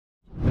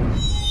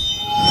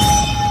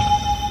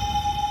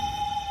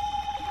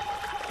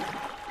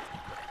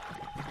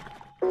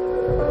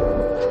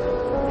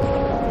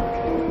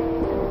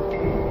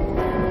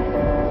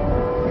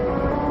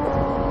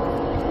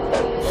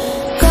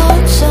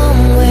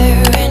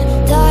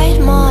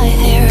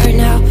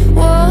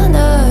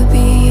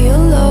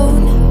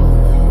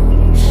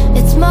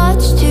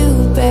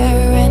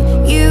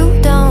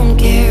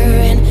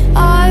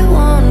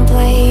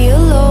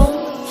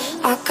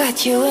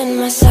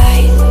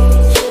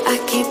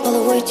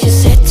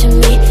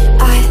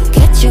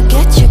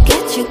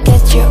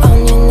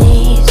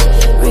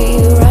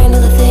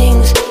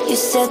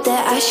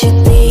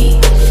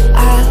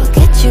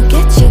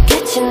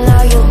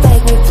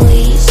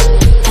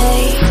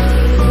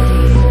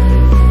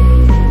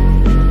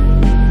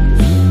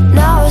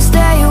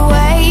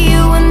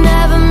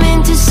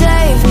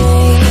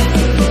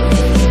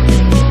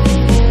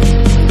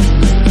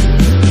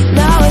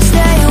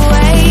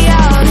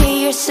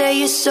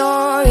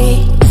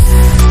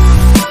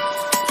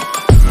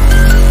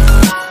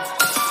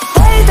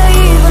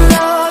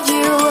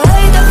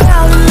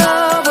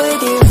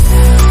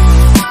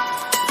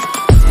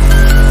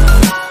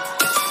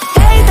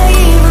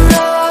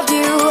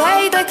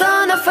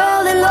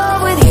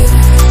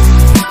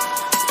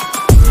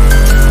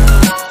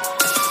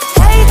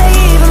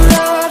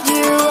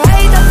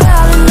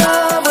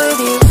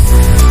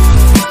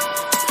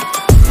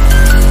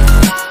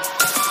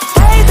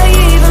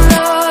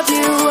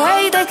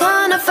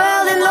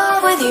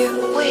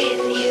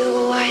with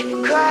you, I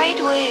cried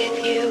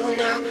with you.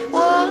 Now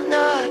will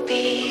not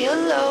be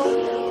alone.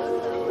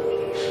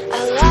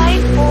 I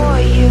lied for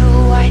you,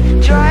 I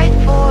tried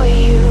for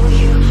you.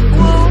 You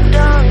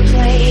wouldn't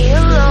play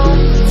alone.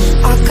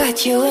 I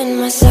got you in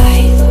my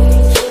sight,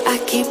 I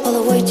keep all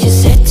the words you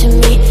say.